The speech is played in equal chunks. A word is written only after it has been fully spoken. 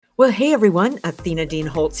Well, hey everyone, Athena Dean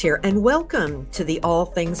Holtz here, and welcome to the All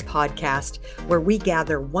Things Podcast, where we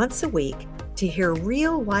gather once a week to hear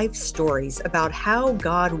real life stories about how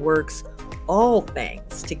God works all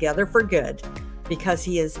things together for good, because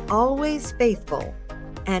He is always faithful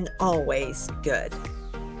and always good.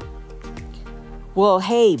 Well,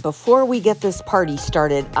 hey, before we get this party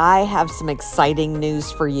started, I have some exciting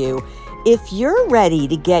news for you. If you're ready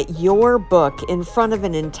to get your book in front of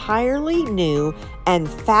an entirely new and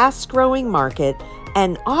fast-growing market,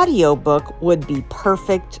 an audiobook would be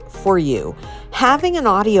perfect for you. Having an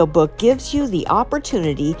audiobook gives you the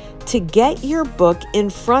opportunity to get your book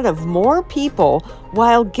in front of more people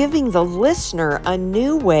while giving the listener a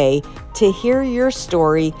new way to hear your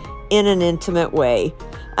story in an intimate way.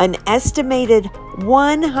 An estimated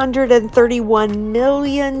 131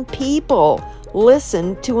 million people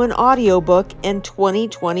listened to an audiobook in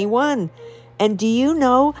 2021. And do you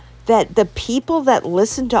know that the people that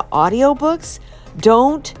listen to audiobooks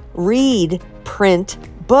don't read print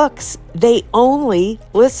books? They only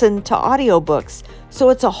listen to audiobooks. So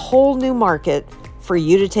it's a whole new market for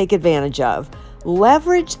you to take advantage of.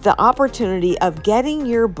 Leverage the opportunity of getting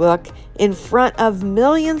your book in front of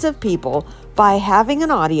millions of people by having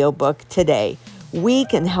an audiobook today. We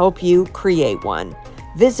can help you create one.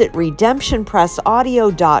 Visit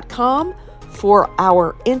redemptionpressaudio.com for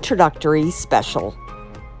our introductory special.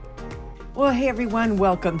 Well, hey everyone,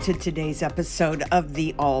 welcome to today's episode of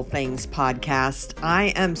the All Things Podcast. I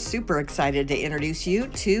am super excited to introduce you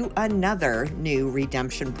to another new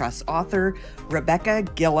Redemption Press author, Rebecca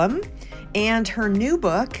Gillum, and her new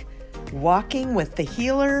book, Walking with the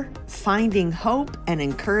Healer, Finding Hope and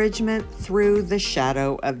Encouragement Through the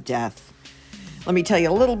Shadow of Death. Let me tell you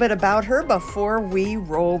a little bit about her before we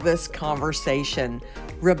roll this conversation.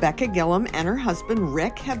 Rebecca Gillum and her husband,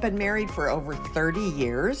 Rick, have been married for over 30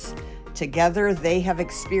 years. Together, they have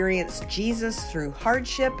experienced Jesus through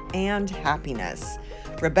hardship and happiness.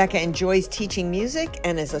 Rebecca enjoys teaching music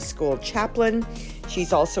and is a school chaplain.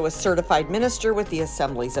 She's also a certified minister with the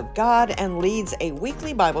Assemblies of God and leads a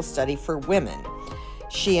weekly Bible study for women.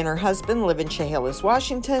 She and her husband live in Chehalis,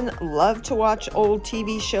 Washington, love to watch old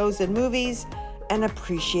TV shows and movies, and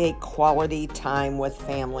appreciate quality time with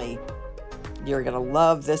family. You're going to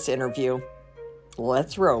love this interview.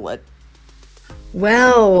 Let's roll it.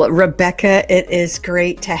 Well, Rebecca, it is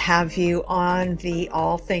great to have you on the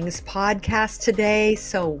All Things Podcast today.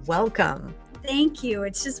 So welcome. Thank you.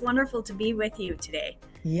 It's just wonderful to be with you today.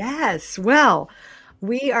 Yes. Well,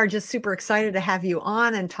 we are just super excited to have you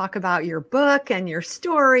on and talk about your book and your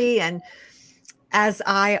story. And as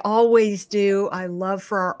I always do, I love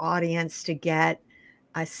for our audience to get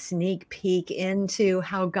a sneak peek into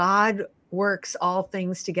how God works all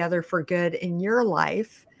things together for good in your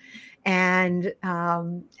life. And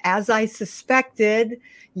as I suspected,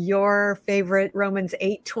 your favorite Romans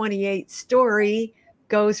 8:28 story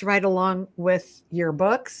goes right along with your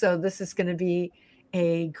book. So this is going to be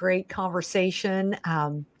a great conversation.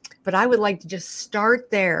 But I would like to just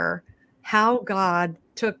start there, how God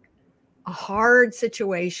took a hard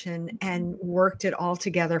situation and worked it all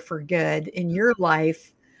together for good in your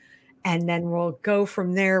life. And then we'll go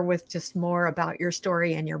from there with just more about your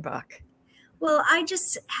story and your book. Well, I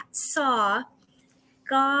just saw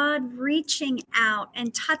God reaching out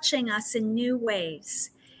and touching us in new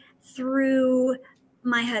ways through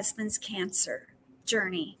my husband's cancer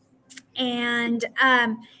journey. And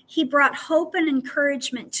he brought hope and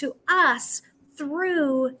encouragement to us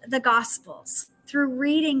through the Gospels, through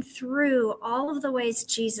reading through all of the ways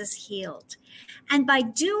Jesus healed. And by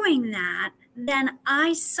doing that, then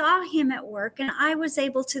I saw him at work, and I was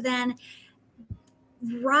able to then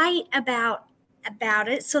write about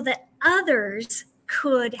it so that others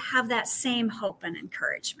could have that same hope and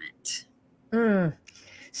encouragement.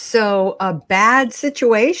 So a bad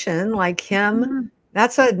situation like him,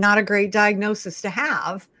 that's not a great diagnosis to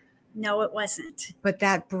have. No, it wasn't. But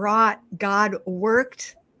that God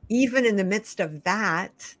worked even in the midst of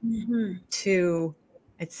that to,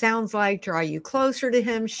 it sounds like, draw you closer to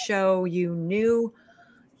him, show you new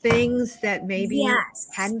things that maybe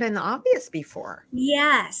hadn't been obvious before.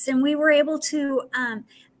 Yes. And we were able to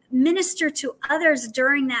minister to others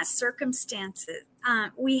during that circumstances.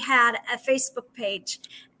 We had a Facebook page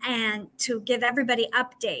and to give everybody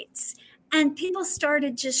updates. And people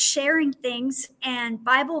started just sharing things and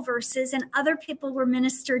Bible verses, and other people were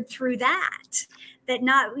ministered through that.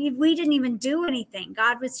 We didn't even do anything.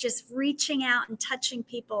 God was just reaching out and touching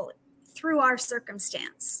people through our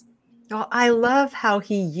circumstance. Well, I love how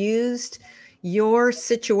he used your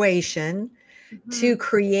situation to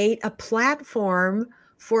create a platform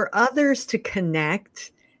for others to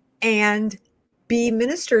connect and be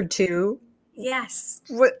ministered to. Yes.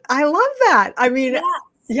 I love that. I mean, Yes.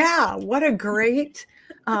 yeah, what a great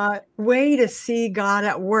way to see God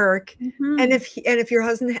at work. Mm-hmm. And if your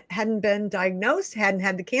husband hadn't been diagnosed, hadn't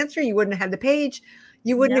had the cancer, you wouldn't have had the page.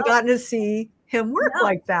 You wouldn't have gotten to see him work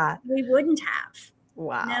like that. We wouldn't have.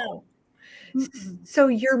 Wow. No. So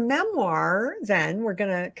your memoir, then we're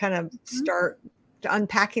going to kind of start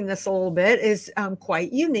unpacking this a little bit, is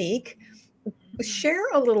quite unique. Share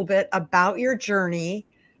a little bit about your journey.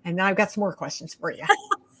 And now I've got some more questions for you.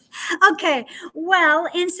 Okay. Well,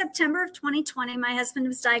 in September of 2020, my husband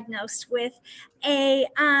was diagnosed with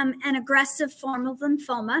an aggressive form of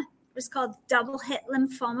lymphoma. It was called double hit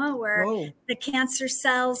lymphoma, where the cancer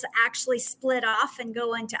cells actually split off and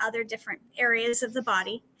go into other different areas of the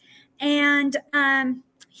body. And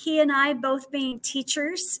he and I, both being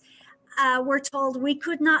teachers, were told we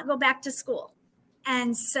could not go back to school.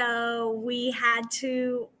 And so we had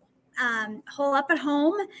to hole up at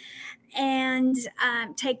home and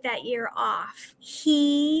take that year off.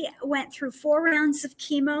 He went through 4 rounds of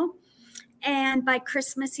chemo, and by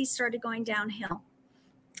Christmas, he started going downhill.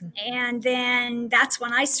 And then that's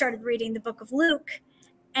when I started reading the book of Luke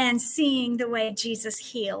and seeing the way Jesus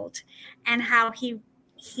healed and how he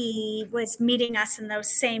was meeting us in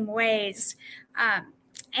those same ways.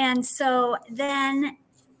 And so then,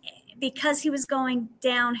 because he was going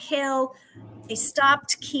downhill, they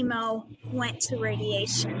stopped chemo, went to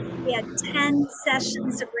radiation. We had 10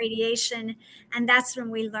 sessions of radiation, and that's when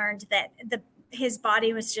we learned that his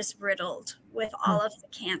body was just riddled with all of the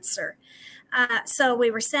cancer. So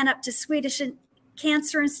we were sent up to Swedish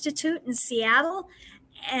Cancer Institute in Seattle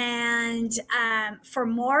and for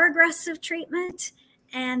more aggressive treatment.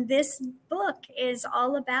 And this book is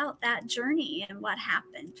all about that journey and what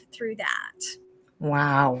happened through that.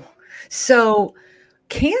 Wow. So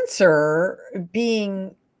cancer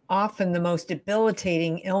being often the most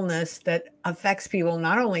debilitating illness that affects people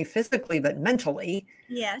not only physically but mentally.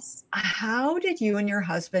 Yes. How did you and your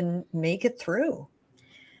husband make it through?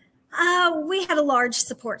 We had a large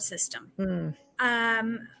support system.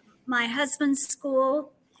 My husband's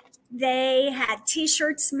school, they had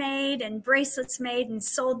T-shirts made and bracelets made and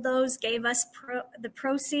sold those, gave us the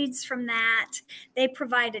proceeds from that. They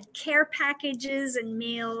provided care packages and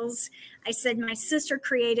meals. I said my sister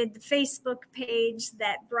created the Facebook page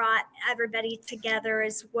that brought everybody together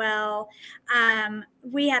as well.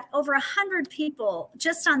 We had over 100 people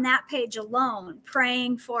just on that page alone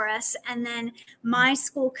praying for us. And then my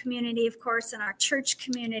school community, of course, and our church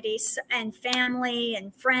community and family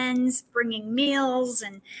and friends bringing meals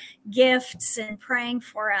and gifts and praying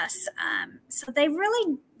for us. So they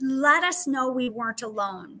really let us know we weren't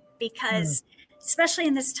alone because especially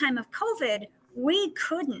in this time of COVID, we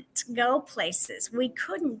couldn't go places. We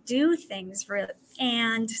couldn't do things really.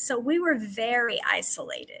 And so we were very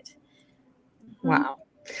isolated. Wow.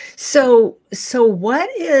 So what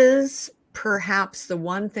is perhaps the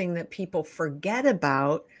one thing that people forget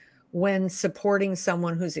about when supporting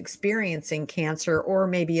someone who's experiencing cancer or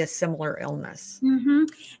maybe a similar illness?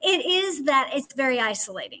 It is that it's very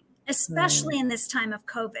isolating, especially in this time of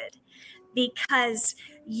COVID, because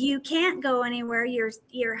you can't go anywhere.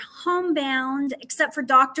 You're homebound except for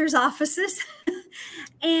doctors' offices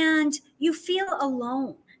and you feel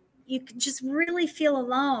alone. You can just really feel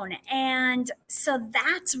alone. And so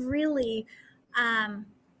that's really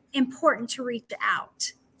important to reach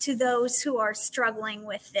out to those who are struggling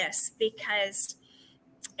with this because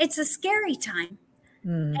it's a scary time.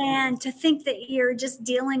 And to think that you're just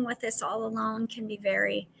dealing with this all alone can be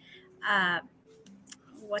very,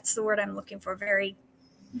 what's the word I'm looking for? Very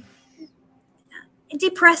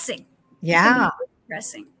depressing. Yeah.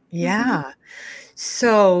 Depressing. Yeah.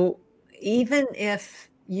 So even if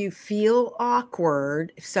you feel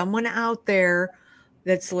awkward, if someone out there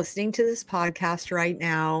that's listening to this podcast right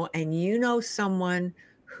now, and you know someone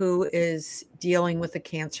who is dealing with a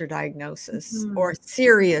cancer diagnosis or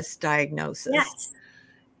serious diagnosis,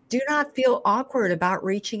 do not feel awkward about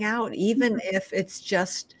reaching out, even if it's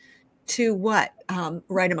just to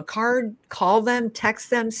write them a card, call them, text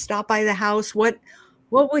them, stop by the house. What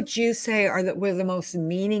would you say were the most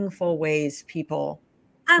meaningful ways people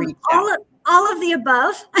reach out? All of the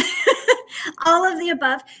above. All of the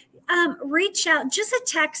above. Reach out, just a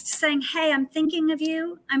text saying, hey, I'm thinking of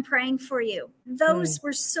you. I'm praying for you. Those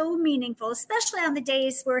were so meaningful, especially on the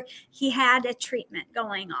days where he had a treatment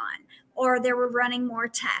going on or they were running more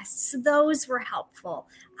tests. Those were helpful.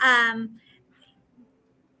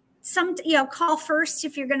 Call first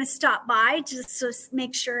if you're going to stop by, just to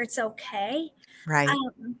make sure it's okay. Right.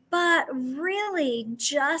 But really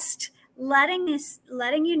just letting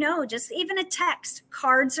you know, just even a text.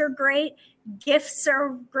 Cards are great. Gifts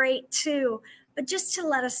are great too, but just to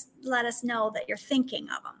let us know that you're thinking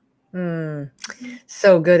of them.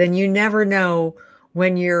 So good. And you never know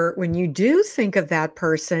when you do think of that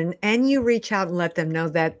person and you reach out and let them know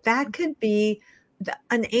that that could be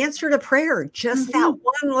an answer to prayer, just that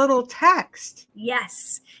one little text.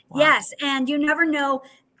 Yes. Wow. Yes. And you never know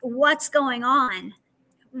what's going on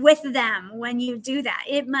with them when you do that.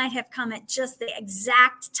 It might have come at just the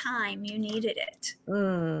exact time you needed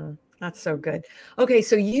it. That's so good. Okay,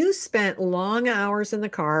 so you spent long hours in the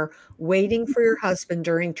car waiting for your husband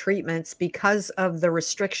during treatments because of the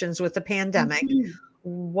restrictions with the pandemic.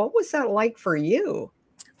 What was that like for you?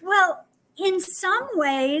 Well, in some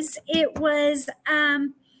ways, it was,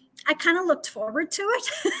 I kind of looked forward to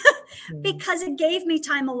it because it gave me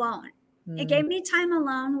time alone. It gave me time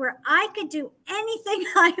alone where I could do anything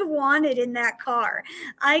I wanted in that car.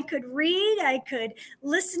 I could read, I could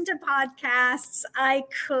listen to podcasts, I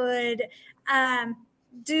could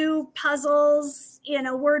do puzzles,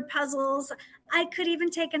 word puzzles. I could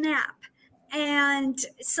even take a nap. And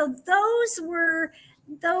so those were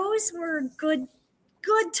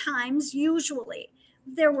good times. Usually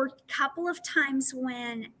there were a couple of times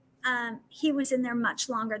when he was in there much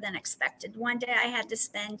longer than expected. One day I had to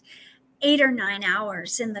spend 8 or 9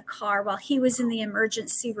 hours in the car while he was in the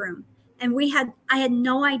emergency room, and I had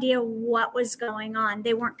no idea what was going on.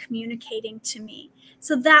 They weren't communicating to me,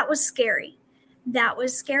 so that was scary. That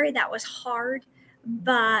was hard,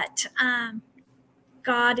 but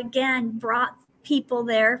God again brought people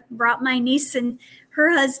there, brought my niece and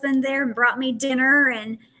her husband there, and brought me dinner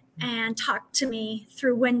and talked to me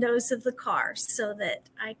through windows of the car so that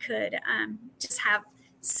I could just have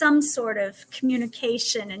some sort of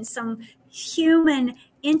communication and some human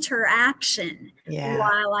interaction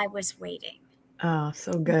while I was waiting. Oh,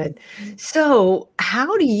 so good. So,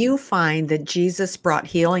 how do you find that Jesus brought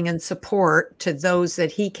healing and support to those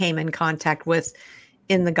that he came in contact with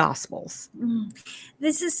in the Gospels?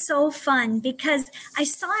 This is so fun because I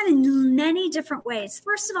saw it in many different ways.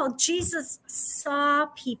 First of all, Jesus saw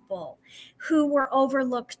people who were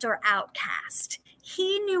overlooked or outcast.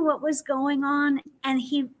 He knew what was going on and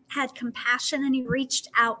he had compassion and he reached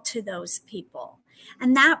out to those people.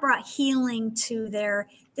 And that brought healing to their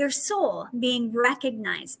soul, being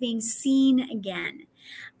recognized, being seen again.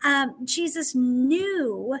 Jesus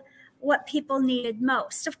knew what people needed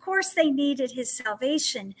most. Of course, they needed his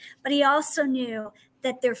salvation, but he also knew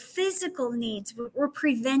that their physical needs were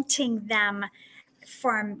preventing them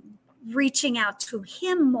from reaching out to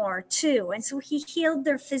him more too. And so he healed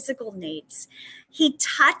their physical needs. He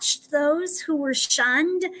touched those who were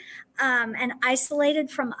shunned and isolated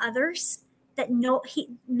from others that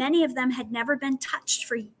many of them had never been touched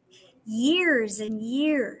for years and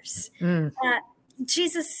years.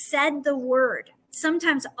 Jesus said the word.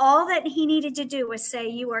 Sometimes all that he needed to do was say,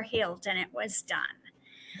 "You are healed," and it was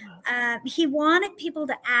done. He wanted people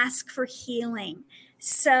to ask for healing.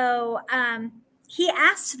 So he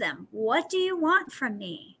asked them, "What do you want from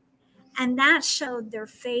me?" And that showed their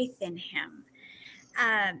faith in him.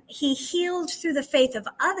 He healed through the faith of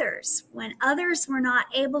others. When others were not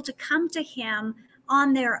able to come to him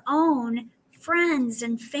on their own, friends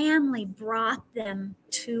and family brought them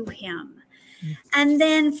to him. And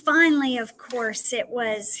then finally, of course, it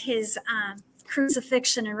was his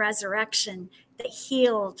crucifixion and resurrection that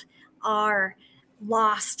healed our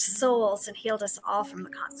lost souls and healed us all from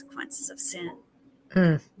the consequences of sin.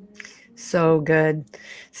 So good.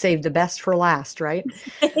 Save the best for last, right?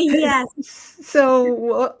 Yes.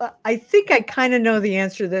 So I think I kind of know the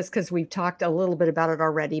answer to this because we've talked a little bit about it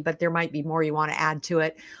already, but there might be more you want to add to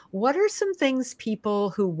it. What are some things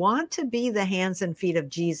people who want to be the hands and feet of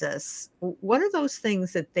Jesus, what are those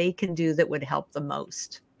things that they can do that would help the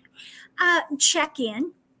most? Check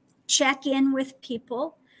in with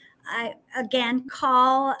people. Again,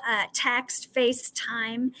 call, text,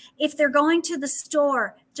 FaceTime. If they're going to the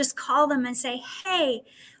store, just call them and say, "Hey,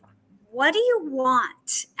 what do you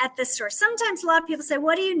want at the store?" Sometimes a lot of people say,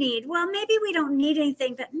 "What do you need?" Well, maybe we don't need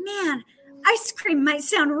anything, but man, ice cream might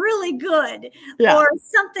sound really good or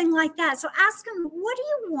something like that. So ask them, "What do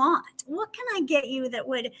you want? What can I get you that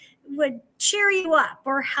would cheer you up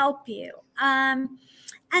or help you?" And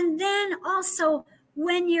then also,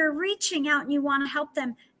 when you're reaching out and you want to help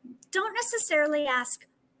them, don't necessarily ask,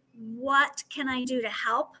 "What can I do to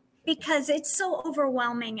help?" Because it's so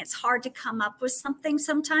overwhelming. It's hard to come up with something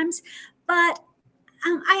sometimes. But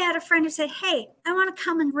I had a friend who said, "Hey, I want to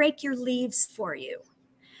come and rake your leaves for you."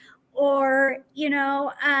 Or,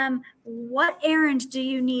 what errand do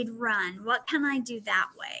you need run? What can I do that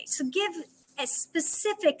way? So give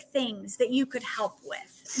specific things that you could help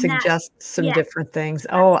with. Suggest some different things.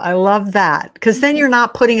 Oh, I love that. Because then you're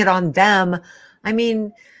not putting it on them. I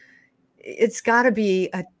mean, it's got to be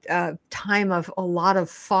a time of a lot of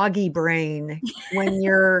foggy brain when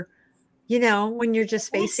you're, when you're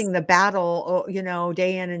just facing the battle,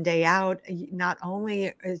 day in and day out. Not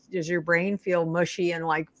only does your brain feel mushy and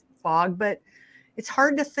like fog, but it's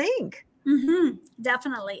hard to think. Mm-hmm.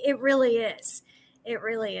 Definitely. It really is. It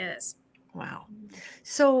really is. Wow.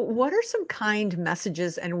 So what are some kind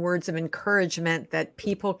messages and words of encouragement that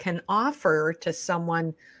people can offer to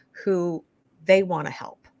someone who they want to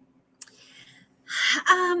help?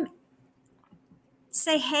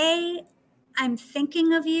 Say, hey, I'm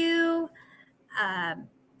thinking of you.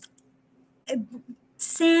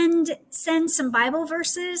 Send some Bible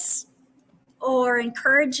verses or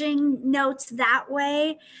encouraging notes that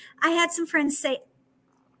way. I had some friends say,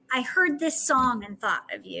 I heard this song and thought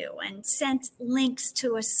of you, and sent links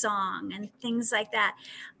to a song and things like that.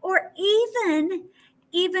 Or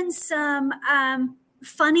even some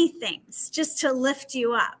funny things just to lift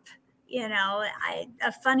you up.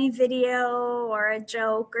 A funny video or a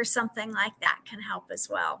joke or something like that can help as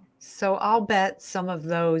well. So I'll bet some of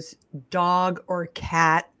those dog or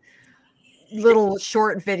cat little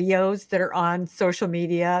short videos that are on social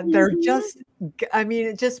media, they're just,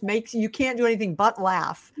 it just makes, you can't do anything but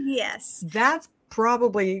laugh. Yes. That's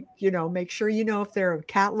probably, make sure if they're a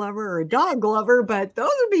cat lover or a dog lover, but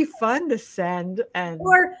those would be fun to send. And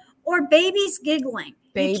or babies giggling.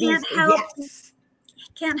 Babies, you yes.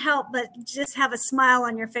 Can't help but just have a smile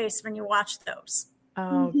on your face when you watch those.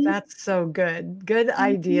 Oh, that's so good. Good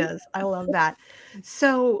ideas. I love that.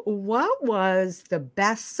 So what was the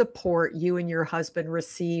best support you and your husband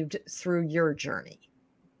received through your journey?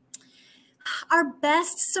 Our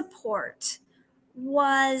best support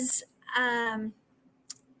was the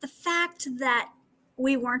fact that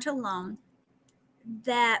we weren't alone,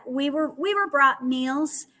 that we were brought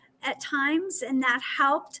meals at times, and that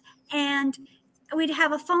helped. And we'd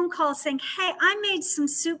have a phone call saying, hey, I made some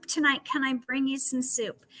soup tonight. Can I bring you some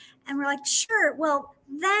soup? And we're like, sure. Well,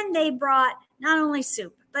 then they brought not only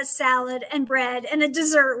soup, but salad and bread and a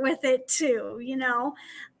dessert with it too,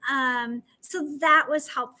 So that was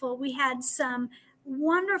helpful. We had some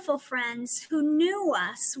wonderful friends who knew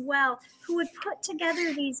us well, who would put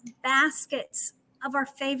together these baskets of our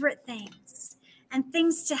favorite things and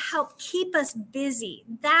things to help keep us busy.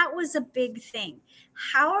 That was a big thing.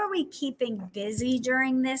 How are we keeping busy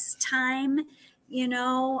during this time?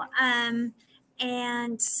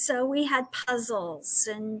 And so we had puzzles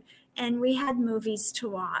and we had movies to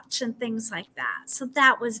watch and things like that. So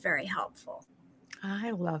that was very helpful. I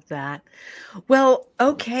love that. Well,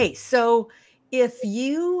 okay. So if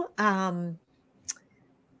you,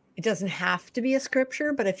 it doesn't have to be a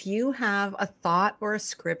scripture, but if you have a thought or a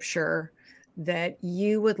scripture that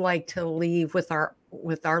you would like to leave with our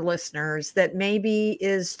listeners that maybe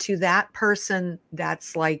is to that person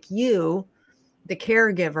that's like you, the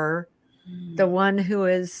caregiver, the one who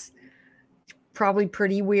is probably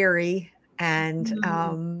pretty weary and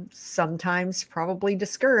sometimes probably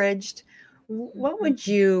discouraged, what would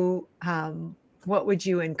you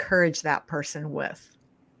encourage that person with?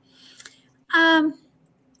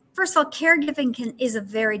 First of all, caregiving is a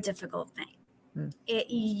very difficult thing.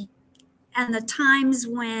 And the times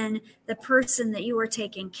when the person that you are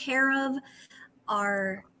taking care of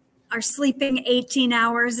are sleeping 18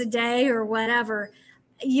 hours a day or whatever,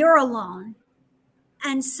 you're alone.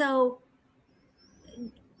 And so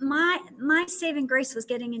my saving grace was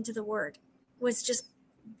getting into the Word, was just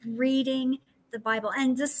reading the Bible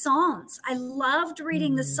and the Psalms. I loved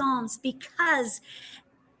reading the Psalms because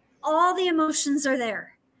all the emotions are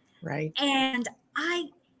there. Right. And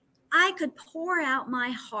I could pour out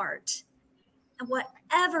my heart and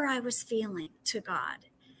whatever I was feeling to God.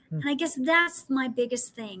 And I guess that's my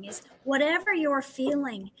biggest thing is whatever you're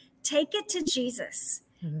feeling, take it to Jesus.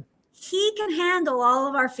 He can handle all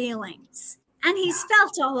of our feelings, and he's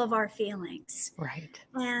felt all of our feelings. Right.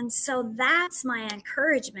 And so that's my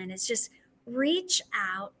encouragement is just reach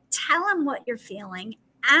out, tell him what you're feeling,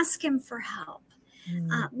 ask him for help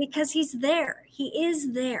because he's there. He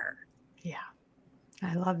is there. Yeah.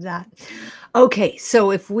 I love that. Okay.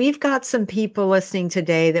 So if we've got some people listening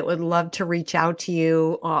today that would love to reach out to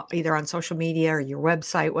you either on social media or your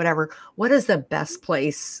website, whatever, what is the best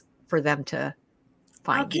place for them to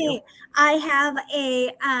find you? Okay. I have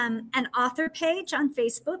an author page on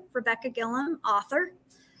Facebook, Rebecca Gillum, author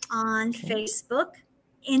on Facebook,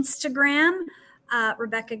 Instagram,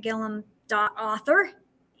 RebeccaGillum.author.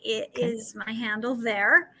 It is my handle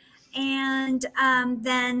there. And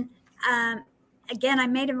then again, I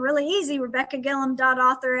made them really easy.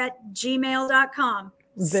 RebeccaGillum.author@gmail.com.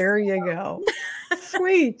 There you go.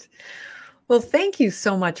 Sweet. Well, thank you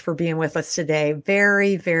so much for being with us today.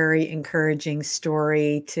 Very, very encouraging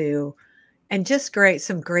story and just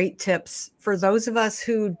some great tips for those of us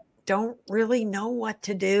who don't really know what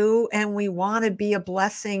to do and we want to be a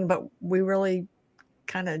blessing, but we really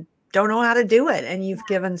kind of don't know how to do it. And you've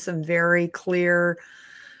given some very clear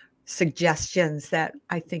suggestions that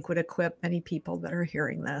I think would equip many people that are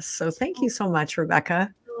hearing this. So thank you so much,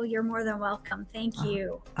 Rebecca. Oh, you're more than welcome. Thank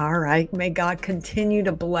you. All right. May God continue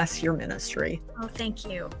to bless your ministry. Oh, thank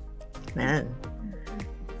you. Amen.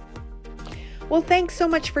 Well, thanks so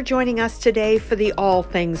much for joining us today for the All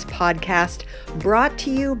Things podcast, brought to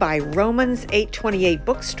you by Romans 828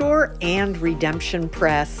 Bookstore and Redemption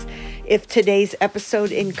Press. If today's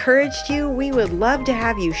episode encouraged you, we would love to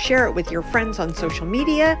have you share it with your friends on social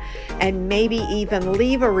media and maybe even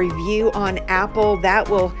leave a review on Apple. That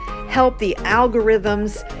will help the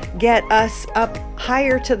algorithms get us up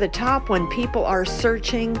higher to the top when people are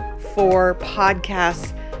searching for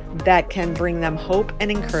podcasts that can bring them hope and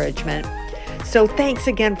encouragement. So thanks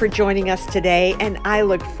again for joining us today, and I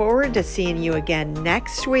look forward to seeing you again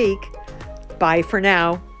next week. Bye for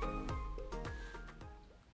now.